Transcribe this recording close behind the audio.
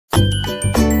All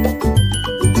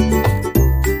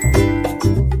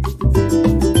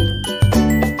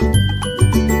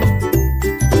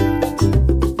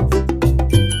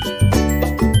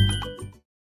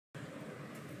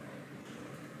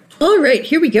right,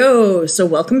 here we go. So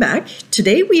welcome back.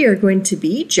 Today we are going to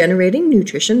be generating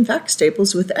nutrition facts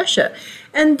tables with ESHA.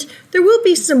 And there will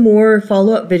be some more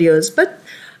follow-up videos, but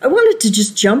I wanted to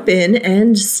just jump in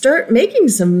and start making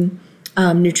some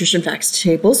nutrition facts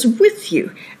tables with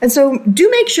you. And so do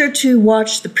make sure to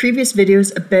watch the previous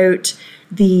videos about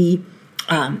the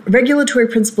regulatory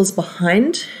principles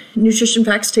behind nutrition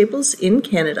facts tables in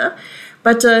Canada.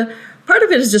 But part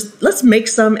of it is just let's make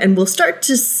some, and we'll start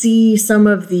to see some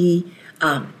of the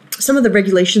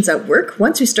regulations at work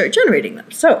once we start generating them.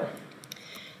 So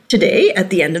today, at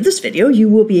the end of this video, you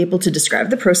will be able to describe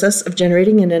the process of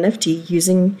generating an NFT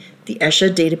using the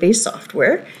ESHA database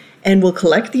software, and we'll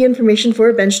collect the information for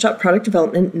a benchtop product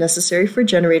development necessary for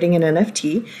generating an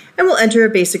NFT, and we'll enter a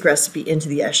basic recipe into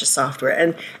the ESHA software.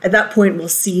 And at that point, we'll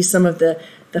see some of the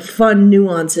fun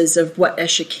nuances of what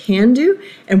ESHA can do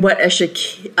and what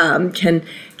ESHA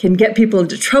can get people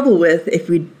into trouble with if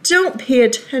we don't pay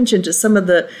attention to some of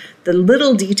the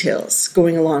little details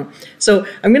going along. So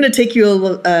I'm going to take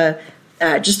you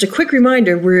just a quick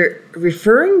reminder. We're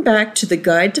referring back to the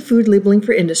Guide to Food Labeling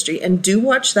for Industry, and do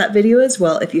watch that video as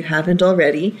well if you haven't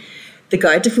already. The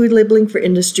Guide to Food Labeling for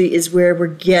Industry is where we're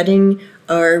getting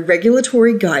our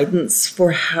regulatory guidance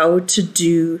for how to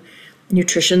do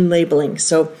nutrition labeling.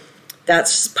 So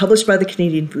that's published by the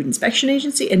Canadian Food Inspection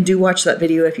Agency, and do watch that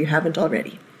video if you haven't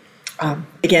already.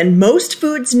 Again, most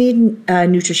foods need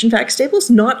nutrition facts tables.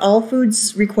 Not all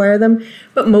foods require them,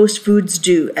 but most foods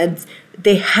do. And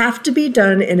they have to be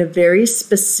done in a very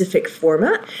specific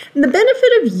format. And the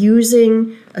benefit of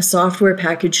using a software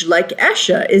package like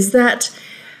ESHA is that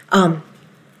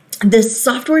the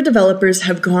software developers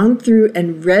have gone through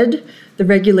and read the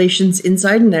regulations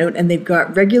inside and out, and they've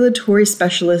got regulatory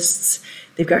specialists,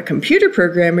 they've got computer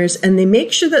programmers, and they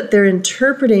make sure that they're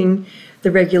interpreting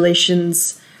the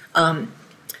regulations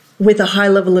with a high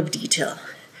level of detail.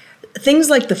 Things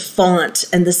like the font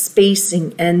and the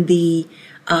spacing and the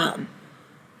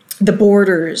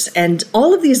borders and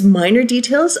all of these minor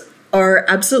details are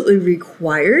absolutely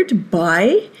required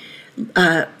by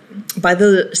the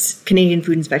Canadian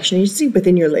Food Inspection Agency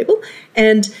within your label,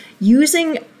 and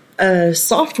using a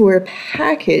software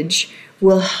package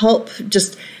will help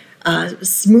just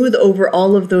smooth over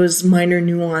all of those minor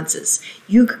nuances.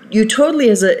 You totally,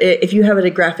 if you have a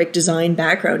graphic design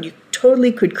background, you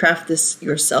totally could craft this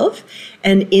yourself.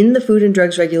 And in the Food and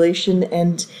Drugs Regulation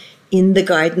and in the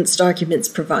guidance documents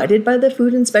provided by the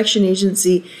Food Inspection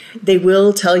Agency, they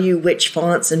will tell you which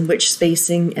fonts and which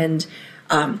spacing and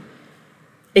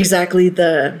exactly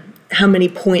how many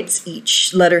points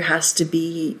each letter has to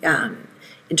be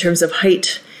in terms of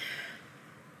height.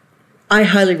 I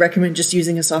highly recommend just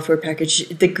using a software package.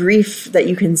 The grief that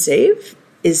you can save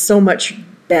is so much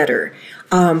better.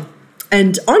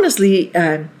 And honestly,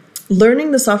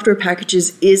 learning the software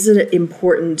packages is an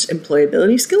important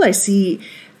employability skill. I see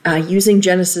using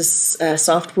Genesis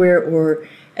software or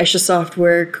ESHA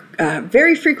software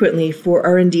very frequently for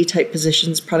R&D type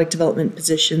positions, product development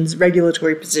positions,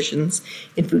 regulatory positions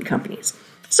in food companies.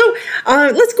 So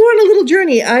let's go on a little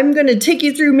journey. I'm going to take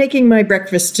you through making my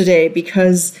breakfast today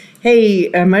because, hey,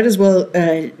 I might as well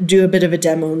do a bit of a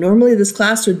demo. Normally this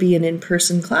class would be an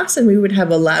in-person class and we would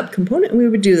have a lab component and we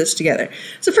would do this together.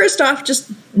 So first off, just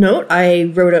note,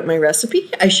 I wrote out my recipe.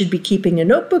 I should be keeping a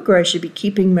notebook, or I should be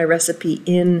keeping my recipe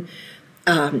in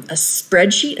a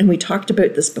spreadsheet, and we talked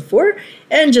about this before.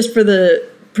 And just for the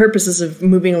purposes of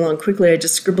moving along quickly, I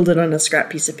just scribbled it on a scrap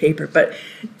piece of paper. But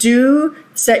do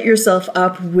set yourself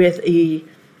up with a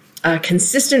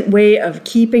consistent way of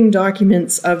keeping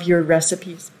documents of your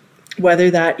recipes, whether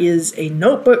that is a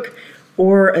notebook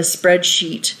or a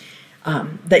spreadsheet,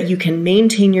 that you can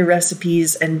maintain your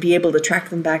recipes and be able to track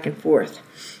them back and forth.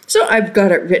 So I've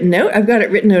got it written out. I've got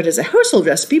it written out as a household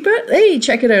recipe, but hey,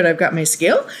 check it out. I've got my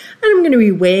scale, and I'm going to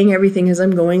be weighing everything as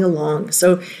I'm going along.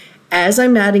 So as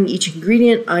I'm adding each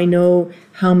ingredient, I know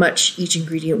how much each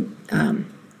ingredient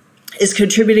is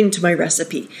contributing to my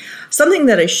recipe. Something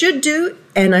that I should do,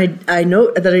 and I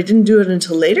note that I didn't do it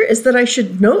until later, is that I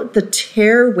should note the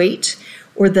tare weight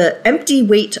or the empty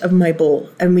weight of my bowl.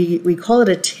 And we call it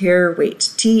a tare weight,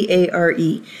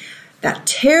 T-A-R-E. That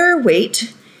tare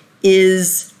weight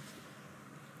is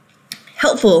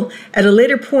helpful at a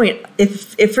later point.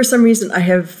 If for some reason I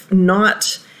have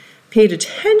not paid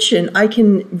attention, I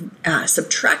can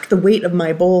subtract the weight of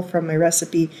my bowl from my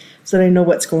recipe so that I know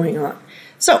what's going on.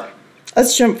 So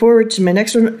Let's jump forward to my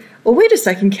next one. Well, wait a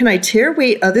second. Can I tare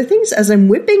weight other things? As I'm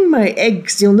whipping my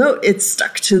eggs, you'll note it's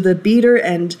stuck to the beater,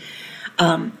 and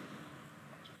at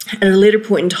a later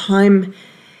point in time,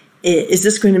 is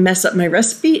this going to mess up my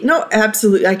recipe? No,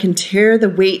 absolutely. I can tare the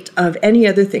weight of any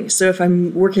other thing. So if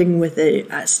I'm working with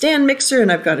a stand mixer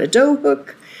and I've got a dough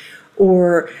hook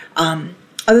or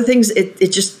other things,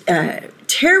 it just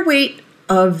tare weight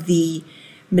of the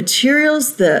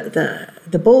materials,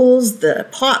 the bowls, the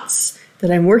pots that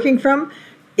I'm working from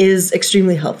is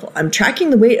extremely helpful. I'm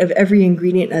tracking the weight of every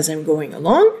ingredient as I'm going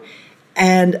along,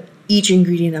 and each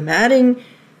ingredient I'm adding,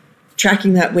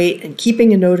 tracking that weight and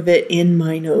keeping a note of it in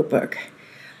my notebook.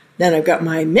 Then I've got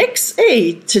my mix.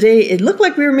 Hey, today it looked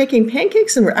like we were making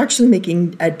pancakes and we're actually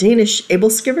making a Danish able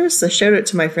skivers. So shout out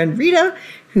to my friend Rita,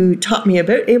 who taught me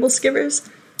about able skivers.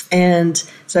 And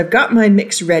so I've got my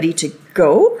mix ready to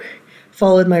go,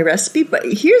 followed my recipe. But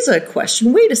here's a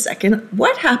question. Wait a second.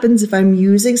 What happens if I'm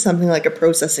using something like a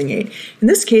processing aid? In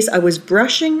this case, I was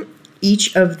brushing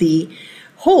each of the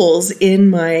holes in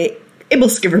my able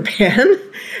skiver pan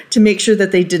to make sure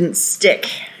that they didn't stick.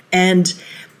 And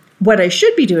what I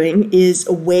should be doing is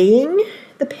weighing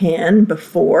the pan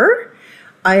before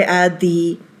I add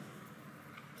the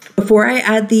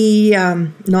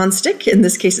nonstick. In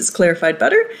this case, it's clarified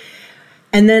butter.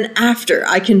 And then after,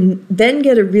 I can then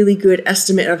get a really good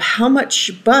estimate of how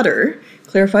much butter,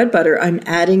 clarified butter, I'm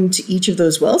adding to each of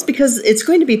those wells, because it's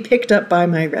going to be picked up by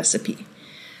my recipe.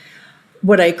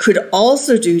 What I could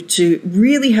also do to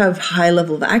really have high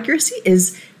level of accuracy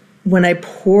is when I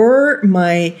pour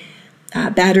my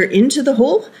batter into the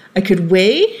hole, I could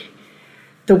weigh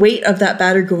the weight of that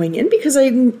batter going in, because I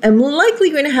am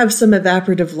likely going to have some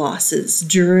evaporative losses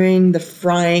during the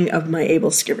frying of my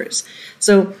able skivers.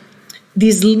 So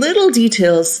these little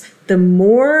details, the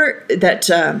more that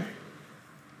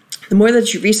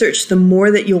you research, the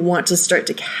more that you'll want to start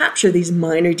to capture these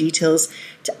minor details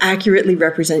to accurately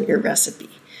represent your recipe.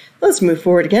 Let's move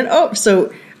forward again. Oh,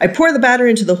 so I pour the batter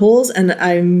into the holes, and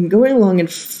I'm going along and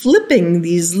flipping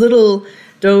these little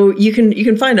dough. You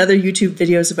can find other YouTube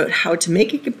videos about how to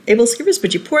make able skivers,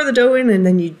 but you pour the dough in and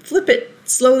then you flip it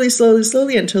slowly, slowly,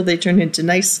 slowly until they turn into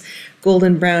nice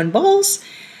golden brown balls.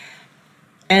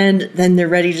 And then they're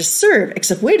ready to serve.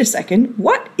 Except, wait a second,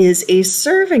 what is a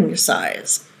serving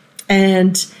size?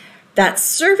 And that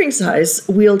serving size,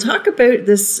 we'll talk about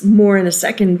this more in a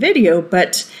second video,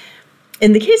 but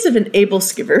in the case of an able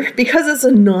skiver, because it's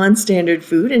a non-standard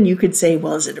food, and you could say,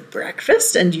 well, is it a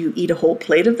breakfast and you eat a whole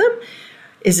plate of them?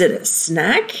 Is it a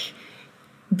snack?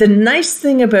 The nice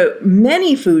thing about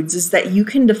many foods is that you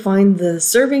can define the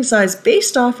serving size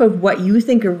based off of what you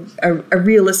think a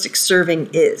realistic serving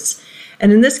is.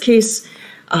 And in this case,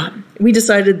 we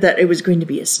decided that it was going to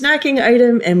be a snacking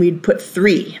item, and we'd put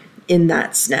 3 in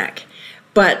that snack.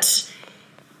 But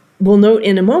we'll note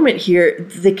in a moment here,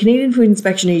 the Canadian Food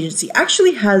Inspection Agency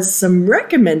actually has some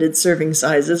recommended serving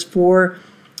sizes for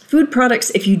food products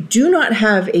if you do not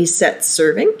have a set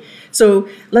serving. So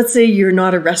let's say you're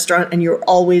not a restaurant and you're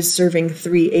always serving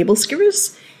 3 able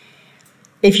skivers.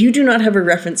 If you do not have a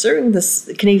reference serving,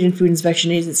 the Canadian Food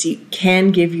Inspection Agency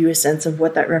can give you a sense of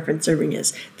what that reference serving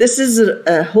is. This is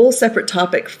a whole separate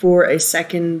topic for a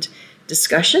second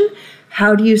discussion.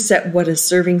 How do you set what a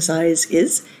serving size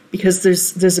is? Because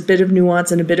there's a bit of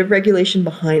nuance and a bit of regulation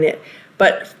behind it.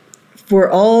 But for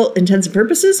all intents and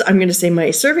purposes, I'm going to say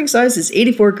my serving size is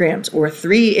 84 grams or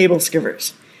 3 able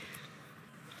skivers.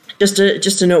 Just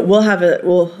to note, we'll have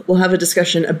a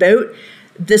discussion about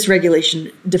this regulation,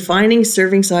 defining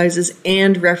serving sizes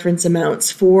and reference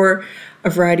amounts for a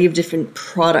variety of different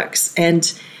products.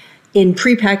 And in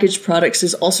prepackaged products,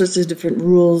 there's all sorts of different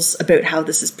rules about how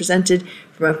this is presented.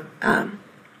 From a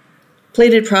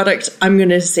plated product, I'm going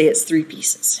to say it's 3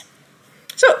 pieces.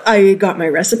 So I got my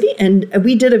recipe, and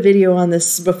we did a video on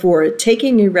this before,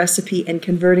 taking a recipe and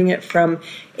converting it from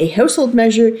a household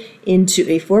measure into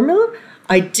a formula.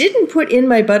 I didn't put in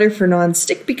my butter for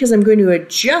non-stick because I'm going to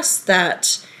adjust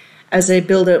that as I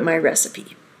build out my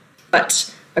recipe.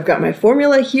 But I've got my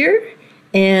formula here,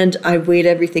 and I weighed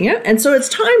everything out. And so it's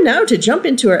time now to jump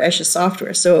into our ESHA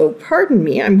software. So pardon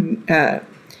me, I'm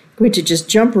going to just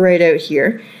jump right out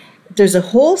here. There's a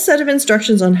whole set of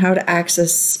instructions on how to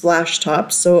access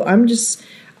Splashtop. So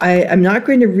I'm not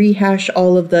going to rehash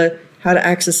all of the how to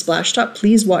access Splashtop.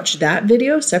 Please watch that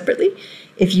video separately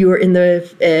if you are in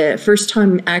the first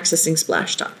time accessing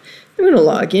Splashtop. I'm going to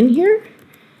log in here.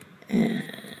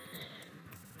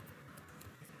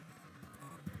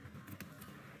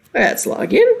 Let's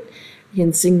log in. You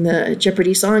can sing the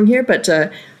Jeopardy song here, but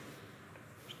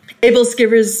able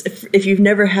skivers, if you've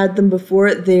never had them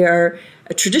before, they are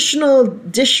a traditional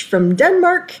dish from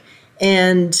Denmark,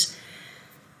 And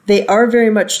they are very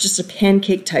much just a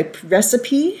pancake type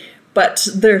recipe, but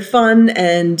they're fun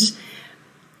and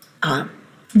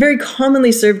very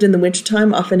commonly served in the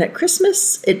wintertime, often at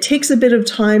Christmas. It takes a bit of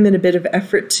time and a bit of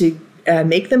effort to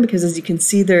make them because, as you can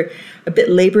see, they're a bit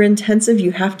labor intensive.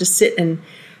 You have to sit and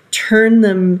turn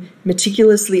them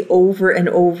meticulously over and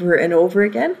over and over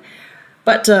again.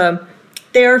 But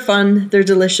they are fun. They're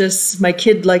delicious. My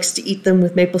kid likes to eat them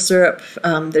with maple syrup.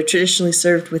 They're traditionally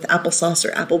served with applesauce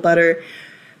or apple butter.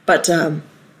 But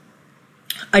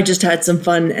I just had some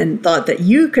fun and thought that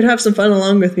you could have some fun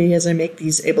along with me as I make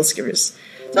these able skivers.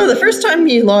 So the first time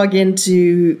you log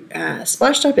into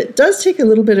Splashtop, it does take a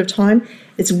little bit of time.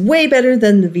 It's way better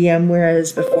than the VMware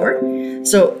as before.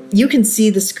 So you can see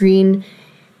the screen.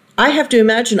 I have to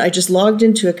imagine I just logged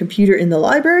into a computer in the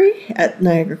library at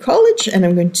Niagara College, and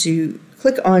I'm going to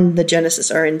click on the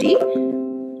Genesis R&D.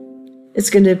 It's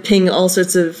going to ping all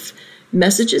sorts of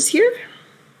messages here,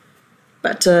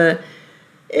 but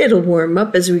it'll warm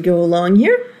up as we go along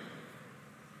here.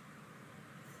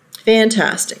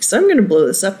 Fantastic. So I'm going to blow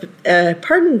this up.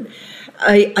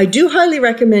 I do highly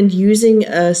recommend using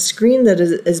a screen that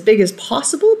is as big as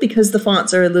possible because the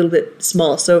fonts are a little bit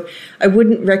small. So I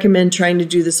wouldn't recommend trying to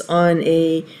do this on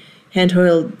a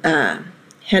handheld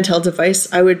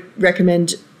device. I would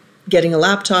recommend getting a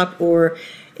laptop or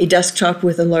a desktop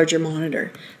with a larger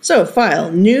monitor. So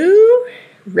File, New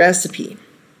Recipe.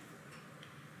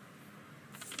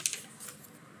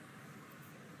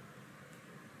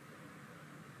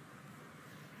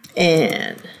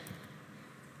 And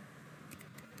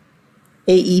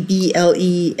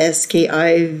AEBLESKIVER,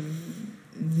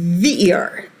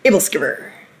 able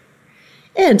skiver.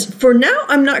 And for now,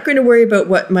 I'm not going to worry about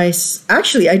what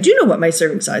actually, I do know what my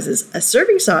serving size is. A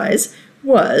serving size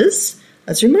was,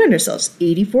 let's remind ourselves,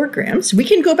 84 grams. We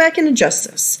can go back and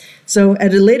adjust this. So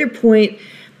at a later point,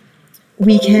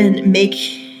 we can make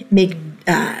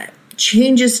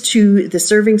changes to the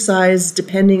serving size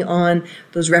depending on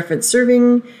those reference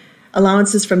serving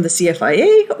allowances from the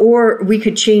CFIA, or we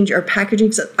could change our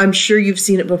packaging. So I'm sure you've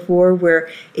seen it before where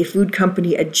a food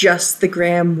company adjusts the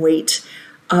gram weight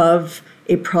of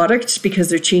a product because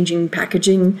they're changing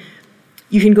packaging.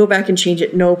 You can go back and change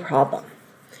it, no problem.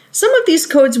 Some of these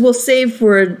codes we'll save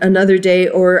for another day,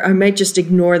 or I might just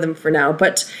ignore them for now,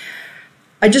 but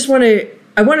I want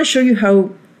to show you how,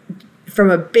 from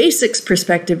a basics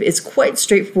perspective, it's quite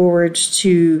straightforward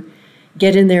to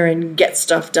get in there and get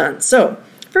stuff done. So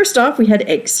first off, we had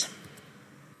eggs.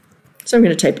 So I'm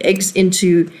going to type eggs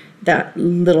into that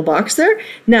little box there.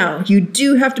 Now, you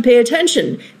do have to pay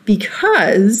attention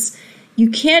because you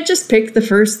can't just pick the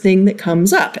first thing that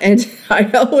comes up. And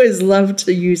I always love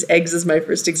to use eggs as my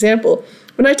first example.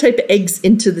 When I type eggs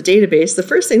into the database, the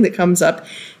first thing that comes up,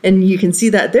 and you can see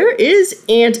that there is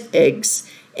ant eggs.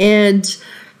 And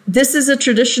this is a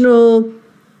traditional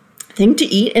thing to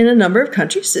eat in a number of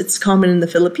countries. It's common in the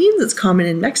Philippines. It's common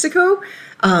in Mexico.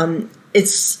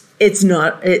 It's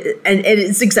not, and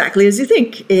it's exactly as you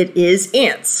think. It is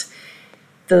ants,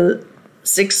 the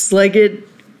six-legged,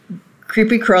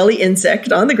 creepy, crawly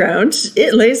insect on the ground.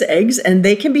 It lays eggs, and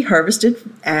they can be harvested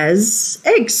as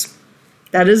eggs.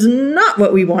 That is not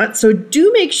what we want, so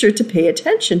do make sure to pay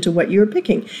attention to what you're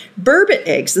picking. Burbot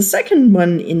eggs, the second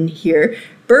one in here.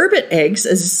 Burbot eggs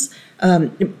is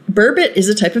burbot is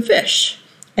a type of fish,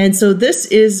 and so this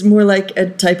is more like a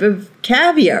type of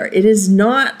caviar. It is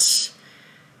not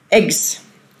eggs,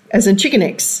 as in chicken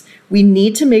eggs. We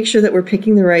need to make sure that we're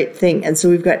picking the right thing, and so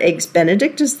we've got eggs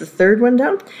Benedict is the third one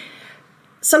down.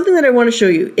 Something that I want to show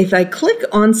you, if I click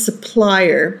on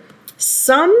supplier,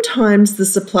 sometimes the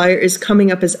supplier is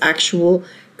coming up as actual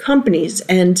companies,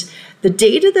 and the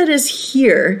data that is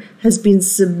here has been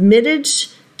submitted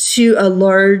to a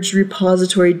large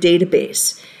repository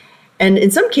database. And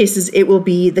in some cases, it will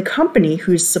be the company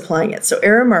who's supplying it. So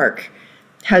Aramark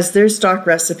has their stock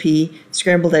recipe,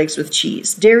 scrambled eggs with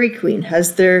cheese. Dairy Queen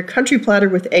has their country platter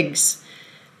with eggs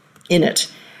in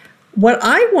it. What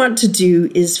I want to do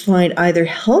is find either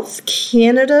Health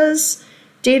Canada's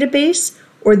database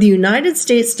or the United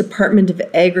States Department of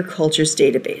Agriculture's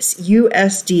database,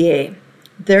 USDA.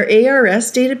 Their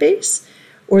ARS database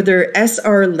or their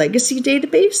SR Legacy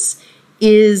database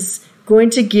is going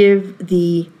to give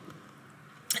the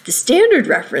standard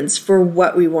reference for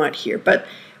what we want here. But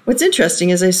what's interesting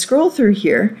is I scroll through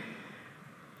here,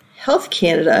 Health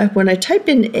Canada, when I type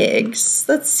in eggs,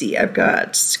 let's see, I've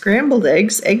got scrambled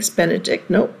eggs, eggs Benedict,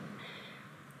 nope.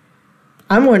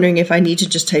 I'm wondering if I need to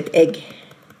just type egg.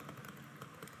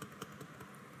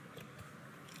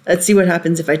 Let's see what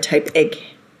happens if I type egg.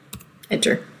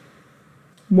 Enter.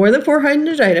 More than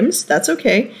 400 items, that's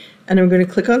okay. And I'm going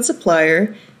to click on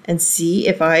supplier, and see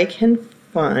if I can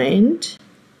find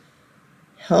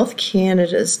Health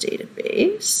Canada's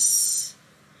database.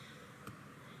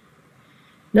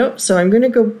 Nope, so I'm going to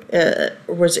go,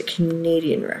 or was it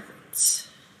Canadian reference?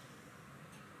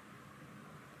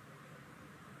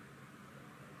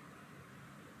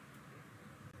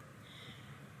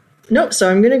 Nope, so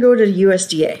I'm going to go to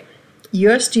USDA.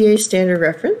 USDA standard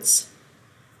reference.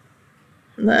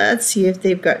 Let's see if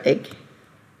they've got egg.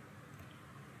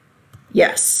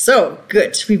 Yes, so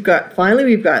good. Finally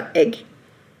we've got egg.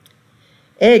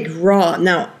 Egg raw.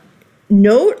 Now,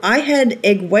 note I had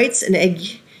egg whites and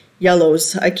egg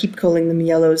yellows. I keep calling them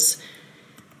yellows.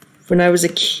 When I was a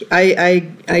kid,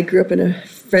 I grew up in a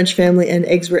French family and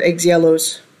eggs were eggs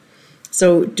yellows.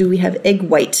 So do we have egg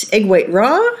white? Egg white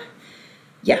raw?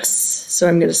 Yes. So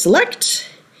I'm going to select,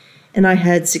 and I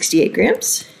had 68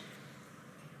 grams.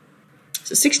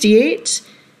 So 68,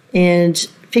 and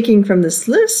picking from this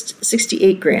list,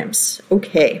 68 grams.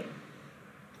 Okay.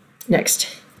 Next,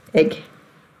 egg.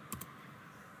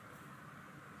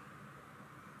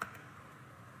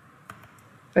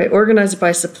 If I organize it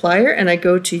by supplier and I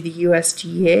go to the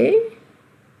USDA,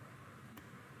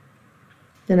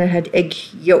 then I had egg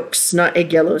yolks, not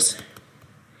egg yellows.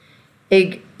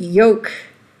 Egg yolk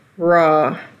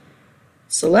raw,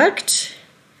 select,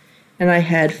 and I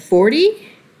had 40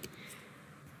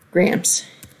 grams.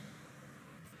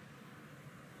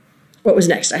 What was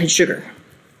next? I had sugar.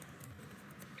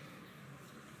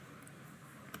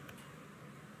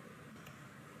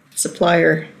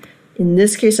 Supplier. In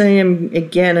this case, I'm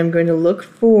going to look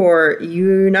for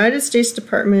United States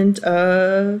Department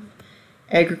of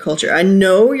Agriculture. I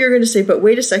know you're going to say, but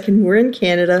wait a second, we're in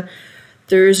Canada.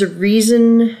 There's a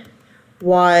reason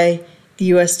why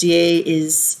the USDA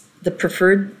is the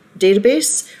preferred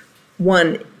database.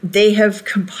 One, they have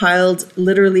compiled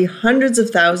literally hundreds of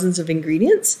thousands of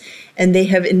ingredients, and they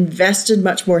have invested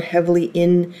much more heavily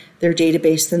in their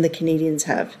database than the Canadians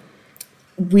have.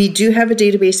 We do have a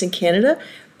database in Canada,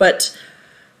 but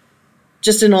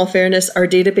just in all fairness, our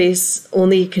database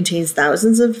only contains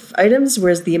thousands of items,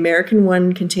 whereas the American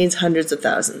one contains hundreds of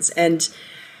thousands. And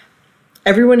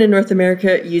everyone in North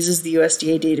America uses the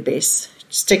USDA database.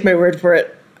 Just take my word for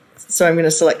it. So I'm going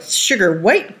to select sugar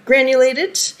white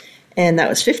granulated, and that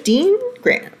was 15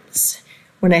 grams.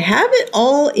 When I have it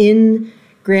all in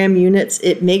gram units,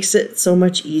 it makes it so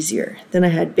much easier. Then I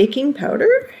had baking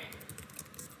powder.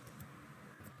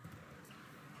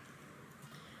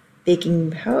 Baking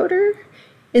powder.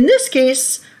 In this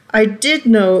case, I did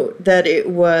note that it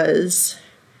was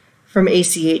from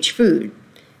ACH Food.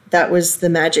 That was the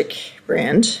Magic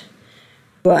brand.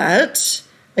 But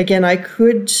again, I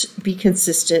could be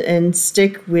consistent and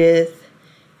stick with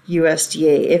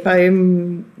USDA. If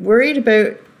I'm worried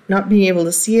about not being able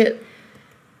to see it,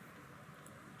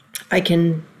 I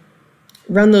can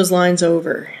run those lines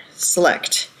over.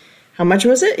 Select. How much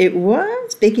was it? It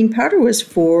was, baking powder was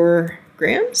 4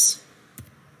 grams.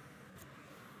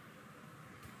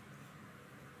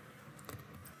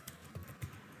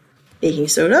 Baking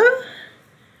soda.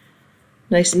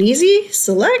 Nice and easy.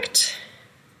 Select.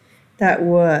 That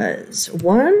was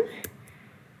 1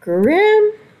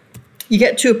 gram. You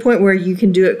get to a point where you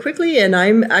can do it quickly, and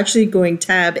I'm actually going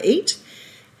tab 8.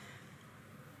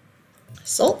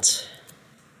 Salt.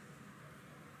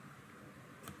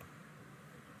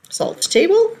 Salt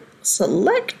table.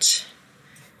 Select.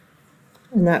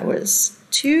 And that was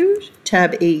 2,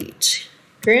 tab 8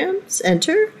 grams.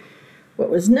 Enter.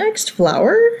 What was next?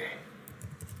 Flour.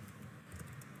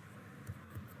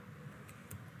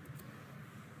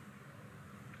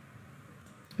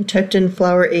 I typed in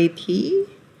flour AP,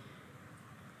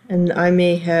 and I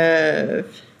may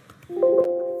have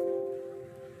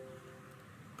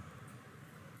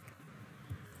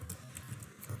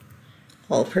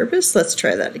all-purpose. Let's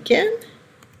try that again.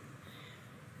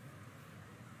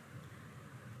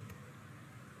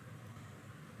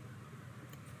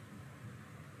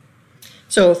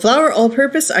 So flour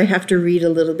all-purpose, I have to read a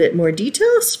little bit more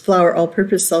details. Flour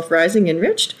all-purpose self-rising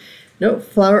enriched. No,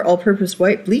 flour all-purpose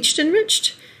white bleached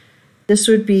enriched. This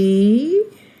would be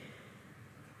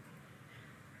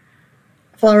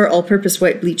flour all-purpose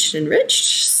white bleached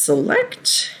enriched.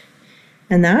 Select.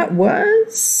 And that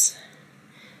was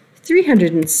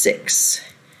 306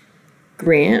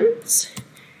 grams.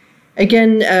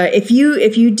 Again, if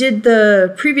you did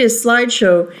the previous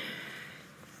slideshow,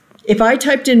 if I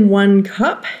typed in 1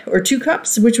 cup or 2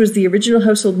 cups, which was the original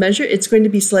household measure, it's going to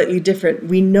be slightly different.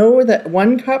 We know that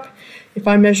 1 cup, if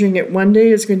I'm measuring it one day,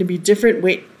 is going to be different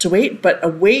weight to weight, but a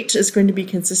weight is going to be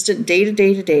consistent day to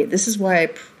day to day. This is why I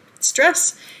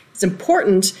stress it's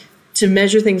important to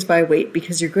measure things by weight,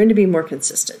 because you're going to be more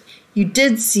consistent. you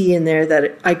did see in there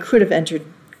that I could have entered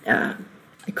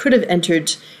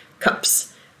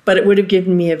cups, but it would have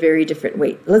given me a very different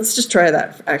weight. Let's just try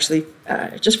that actually,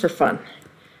 just for fun.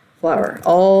 Flour,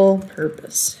 all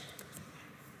purpose.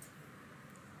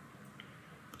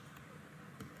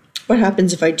 What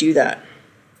happens if I do that?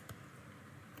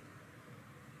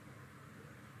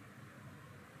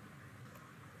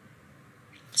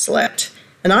 Select.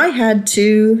 And I had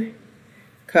 2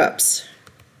 cups.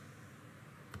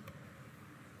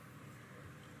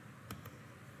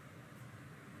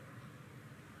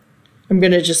 I'm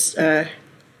going to just, I'm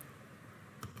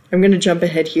going to jump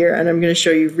ahead here and I'm going to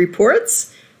show you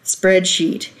reports,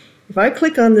 spreadsheet. If I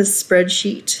click on this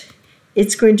spreadsheet,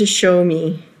 it's going to show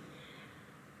me,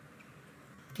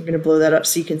 I'm going to blow that up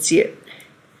so you can see it.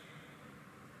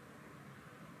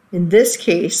 In this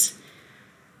case,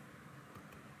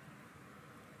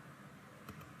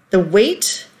 the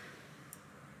weight,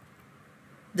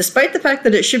 despite the fact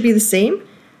that it should be the same,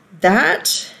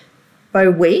 that by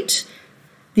weight,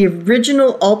 the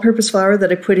original all-purpose flour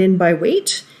that I put in by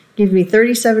weight gave me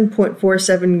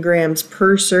 37.47 grams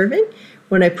per serving.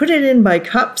 When I put it in by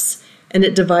cups and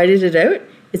it divided it out,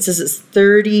 it says it's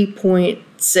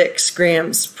 30.6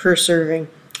 grams per serving.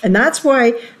 And that's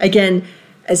why, again,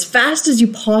 as fast as you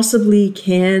possibly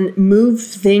can, move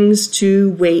things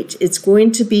to weight. It's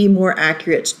going to be more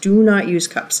accurate. Do not use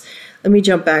cups. Let me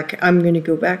jump back. I'm going to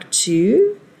go back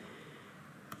to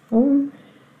Home,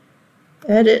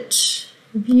 Edit,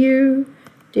 View,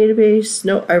 Database.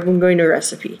 No, I'm going to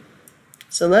Recipe.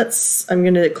 So I'm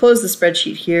going to close the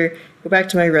spreadsheet here, go back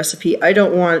to my recipe. I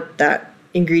don't want that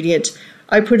ingredient.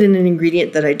 I put in an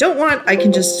ingredient that I don't want. I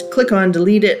can just click on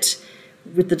delete it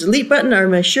with the delete button.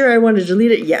 Am I sure I want to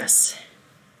delete it? Yes.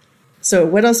 So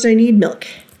what else do I need? Milk.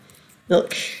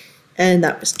 Milk. And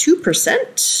that was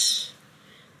 2%.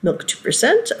 Milk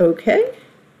 2%. Okay.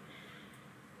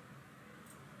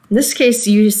 In this case,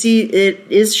 you see it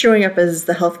is showing up as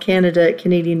the Health Canada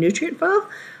Canadian nutrient file.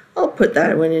 I'll put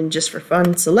that one in just for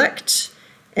fun. Select.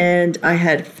 And I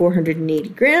had 480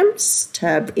 grams.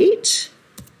 Tab 8.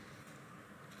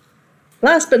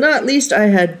 Last but not least, I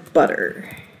had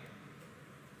butter.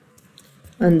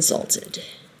 Unsalted.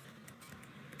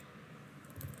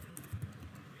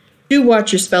 Do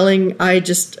watch your spelling. I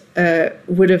just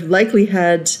would have likely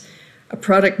had a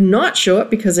product not show up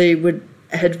because I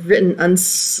had written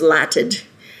unslatted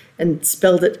and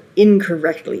spelled it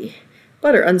incorrectly.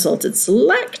 Butter unsalted,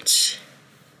 select.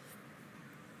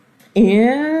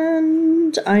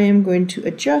 And I am going to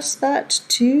adjust that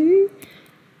to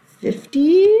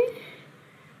 50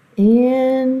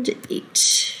 and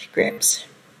 8 grams.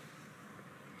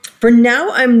 For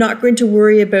now, I'm not going to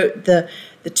worry about the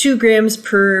 2 grams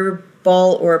per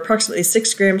ball or approximately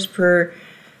 6 grams per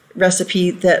recipe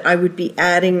that I would be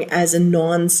adding as a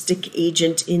non-stick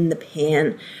agent in the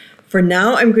pan. For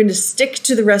now, I'm going to stick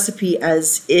to the recipe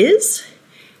as is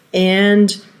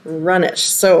and run it.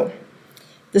 So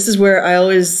this is where I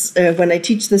always, when I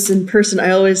teach this in person,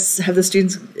 I always have the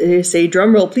students say,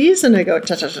 drum roll please, and I go,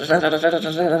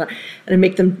 and I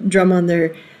make them drum on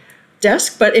their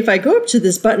desk. But if I go up to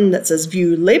this button that says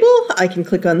view label, I can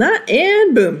click on that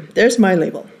and boom, there's my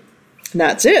label. And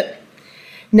that's it.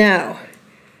 Now,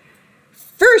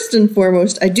 first and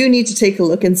foremost, I do need to take a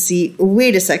look and see,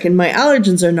 wait a second, my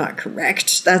allergens are not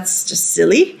correct. That's just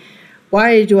silly.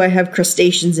 Why do I have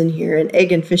crustaceans in here and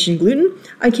egg and fish and gluten?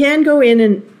 I can go in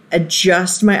and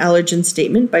adjust my allergen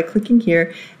statement by clicking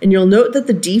here, and you'll note that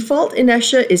the default in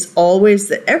ESHA is always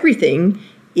that everything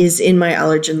is in my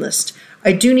allergen list.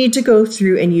 I do need to go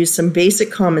through and use some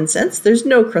basic common sense. There's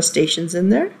no crustaceans in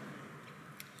there.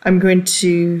 I'm going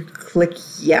to click,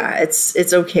 yeah, it's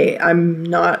okay. I'm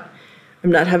not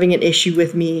having an issue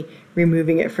with me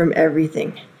removing it from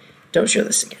everything. Don't show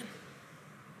this again.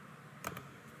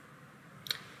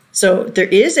 So there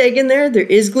is egg in there, there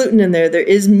is gluten in there, there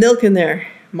is milk in there.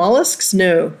 Mollusks,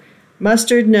 no.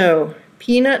 Mustard, no.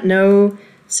 Peanut, no.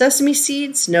 Sesame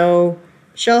seeds, no.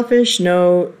 Shellfish,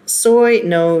 no. Soy,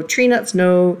 no. Tree nuts,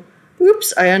 no.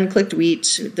 Oops, I unclicked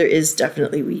wheat. There is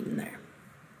definitely wheat in there.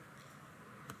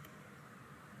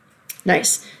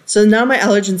 Nice. So now my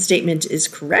allergen statement is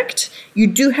correct. You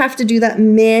do have to do that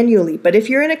manually, but if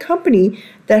you're in a company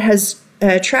that has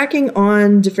tracking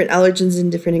on different allergens and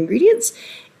different ingredients,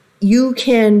 you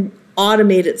can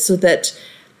automate it so that,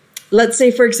 let's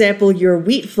say, for example, your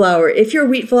wheat flour, if your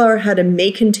wheat flour had a may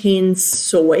contain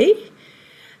soy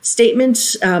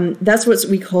statement, that's what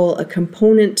we call a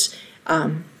component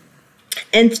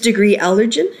nth degree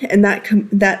allergen, and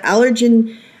that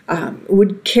allergen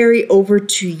would carry over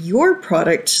to your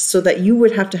product so that you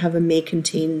would have to have a may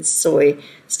contain soy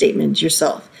statement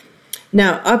yourself.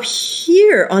 Now, up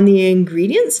here on the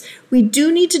ingredients, we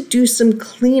do need to do some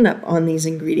cleanup on these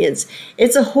ingredients.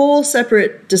 It's a whole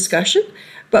separate discussion,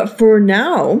 but for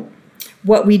now,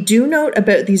 what we do note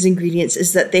about these ingredients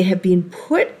is that they have been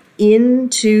put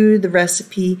into the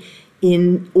recipe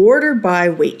in order by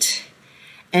weight.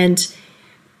 And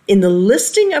in the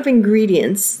listing of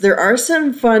ingredients, there are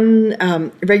some fun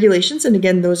regulations, and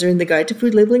again, those are in the Guide to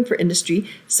Food Labeling for Industry.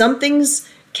 Some things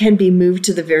can be moved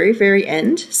to the very, very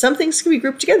end. Some things can be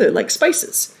grouped together, like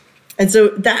spices. And so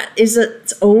that is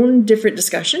its own different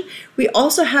discussion. We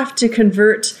also have to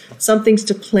convert some things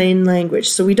to plain language.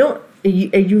 So we don't,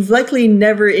 you've likely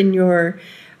never in your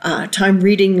time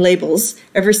reading labels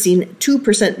ever seen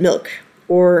 2% milk,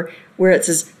 or where it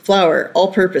says flour,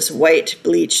 all-purpose, white,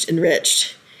 bleached,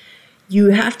 enriched. You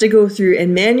have to go through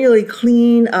and manually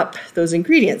clean up those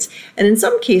ingredients. And in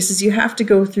some cases, you have to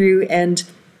go through and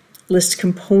list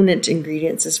component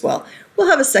ingredients as well. We'll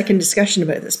have a second discussion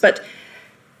about this, but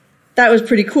that was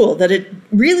pretty cool that it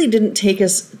really didn't take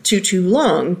us too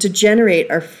long to generate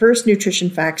our first nutrition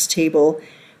facts table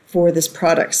for this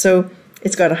product. So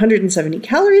it's got 170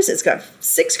 calories, it's got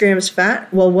 6 grams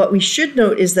fat. Well, what we should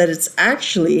note is that it's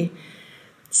actually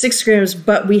 6 grams,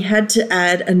 but we had to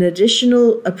add an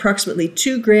additional approximately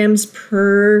 2 grams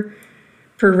per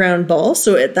round ball.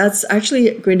 So that's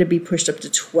actually going to be pushed up to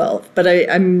 12. But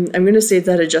I'm going to save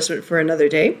that adjustment for another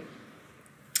day.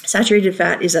 Saturated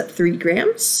fat is at 3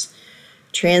 grams.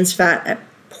 Trans fat at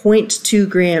 0.2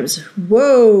 grams.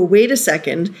 Whoa, wait a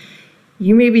second.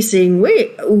 You may be saying,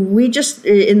 wait, we just,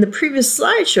 in the previous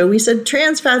slideshow, we said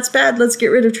trans fat's bad. Let's get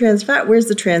rid of trans fat. Where's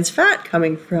the trans fat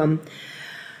coming from?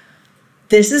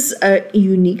 This is a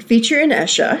unique feature in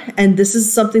ESHA, and this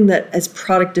is something that as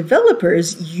product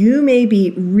developers, you may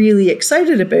be really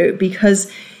excited about,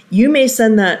 because you may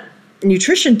send that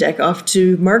nutrition deck off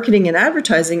to marketing and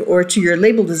advertising or to your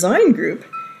label design group.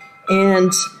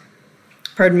 And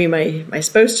pardon me, my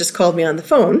spouse just called me on the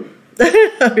phone.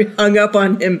 I hung up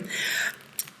on him.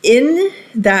 In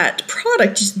that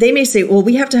product, they may say, well,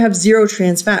 we have to have 0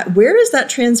 trans fat. Where is that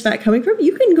trans fat coming from?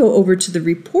 You can go over to the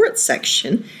report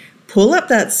section, pull up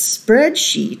that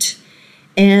spreadsheet,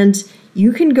 and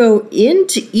you can go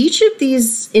into each of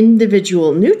these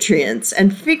individual nutrients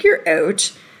and figure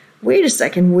out, wait a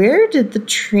second, where did the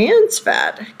trans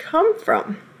fat come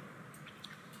from?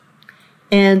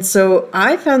 And so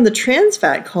I found the trans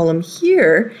fat column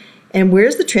here, and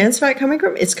where's the trans fat coming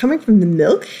from? It's coming from the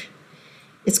milk.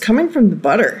 It's coming from the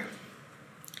butter.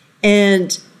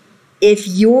 And if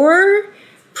your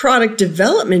product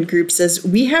development group says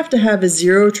we have to have a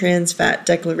 0 trans fat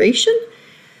declaration,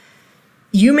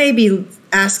 you may be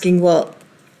asking, well,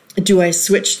 do I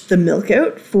switch the milk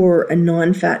out for a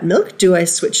non-fat milk? Do I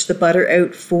switch the butter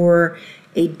out for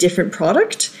a different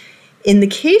product? In the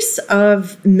case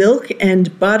of milk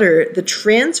and butter, the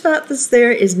trans fat that's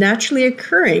there is naturally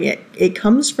occurring. It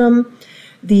comes from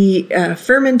the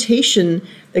fermentation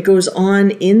that goes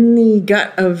on in the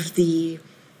gut of the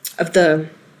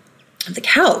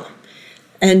cow,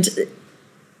 and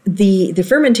the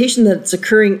fermentation that's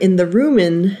occurring in the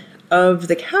rumen of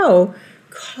the cow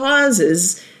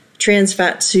causes trans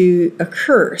fat to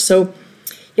occur. So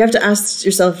you have to ask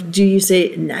yourself, do you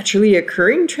say naturally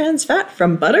occurring trans fat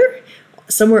from butter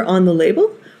somewhere on the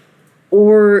label?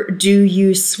 Or do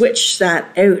you switch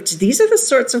that out? These are the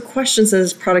sorts of questions that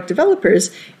as product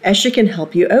developers, ESHA can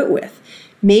help you out with.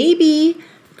 Maybe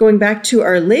going back to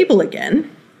our label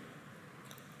again,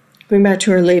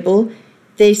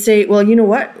 they say, well, you know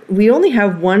what? We only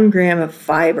have 1 gram of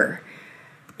fiber.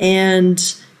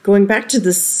 And going back to the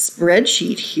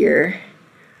spreadsheet here,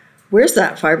 where's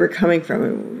that fiber coming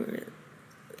from?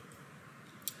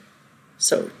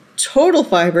 So total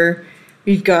fiber,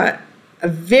 we've got a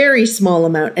very small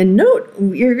amount. And note,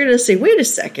 you're going to say, wait a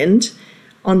second,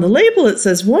 on the label it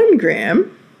says 1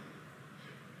 gram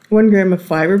of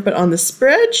fiber, but on the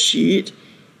spreadsheet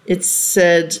it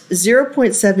said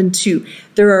 0.72.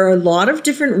 There are a lot of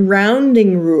different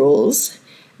rounding rules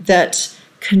that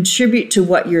contribute to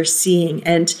what you're seeing,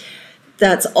 and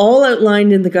that's all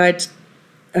outlined in the Guide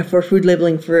for Food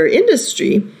Labeling for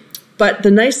Industry. But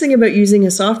the nice thing about using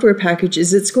a software package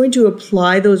is it's going to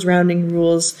apply those rounding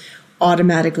rules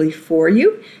automatically for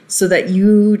you so that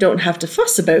you don't have to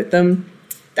fuss about them.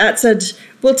 That said,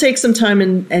 we'll take some time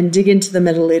and dig into them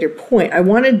at a later point.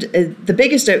 The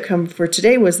biggest outcome for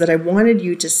today was that I wanted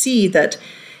you to see that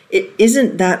it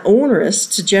isn't that onerous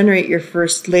to generate your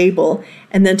first label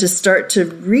and then to start to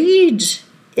read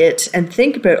it and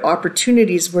think about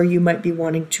opportunities where you might be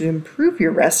wanting to improve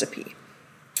your recipe.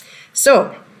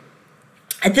 So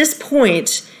at this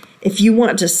point, if you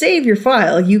want to save your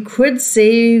file, you could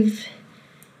save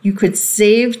you could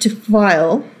save to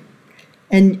file.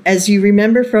 And as you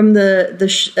remember from the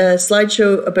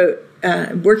slideshow about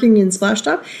working in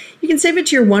Splashtop, you can save it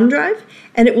to your OneDrive,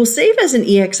 and it will save as an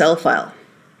EXL file.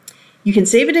 You can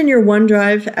save it in your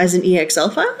OneDrive as an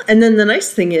EXL file, and then the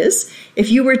nice thing is,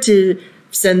 if you were to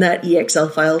send that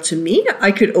EXL file to me,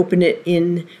 I could open it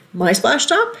in my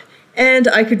Splashtop, and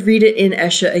I could read it in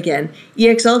ESHA again.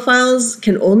 EXL files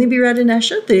can only be read in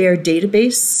ESHA. They are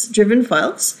database-driven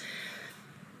files.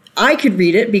 I could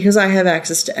read it because I have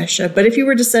access to ESHA, but if you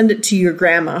were to send it to your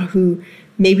grandma who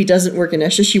maybe doesn't work in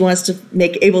ESHA, she wants to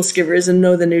make able skivers and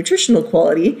know the nutritional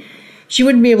quality, she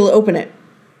wouldn't be able to open it.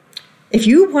 If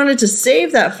you wanted to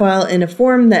save that file in a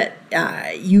form that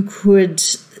you could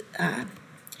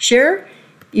share,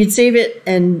 you'd save it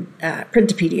and print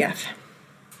to PDF.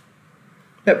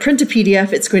 But print to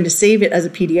PDF, it's going to save it as a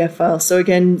PDF file. So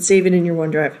again, save it in your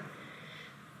OneDrive,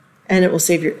 and it will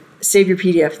save your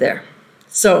PDF there.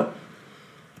 So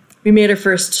we made our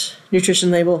first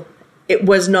nutrition label. It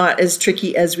was not as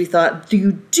tricky as we thought.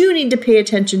 You do need to pay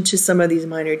attention to some of these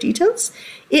minor details.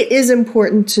 It is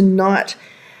important to not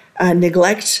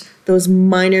neglect those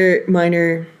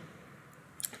minor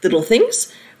little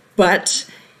things, but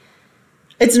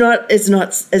it's not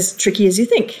as tricky as you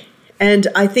think. And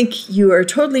I think you are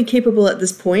totally capable at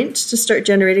this point to start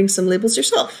generating some labels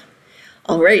yourself.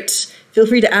 All right, feel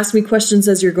free to ask me questions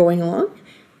as you're going along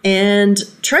and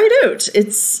try it out.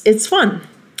 It's fun.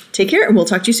 Take care, and we'll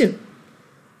talk to you soon.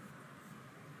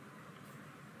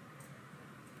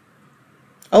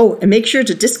 Oh, and make sure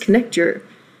to disconnect your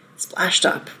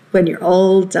Splashtop when you're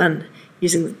all done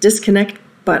using the disconnect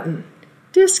button.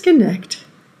 Disconnect.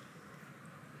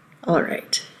 All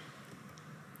right.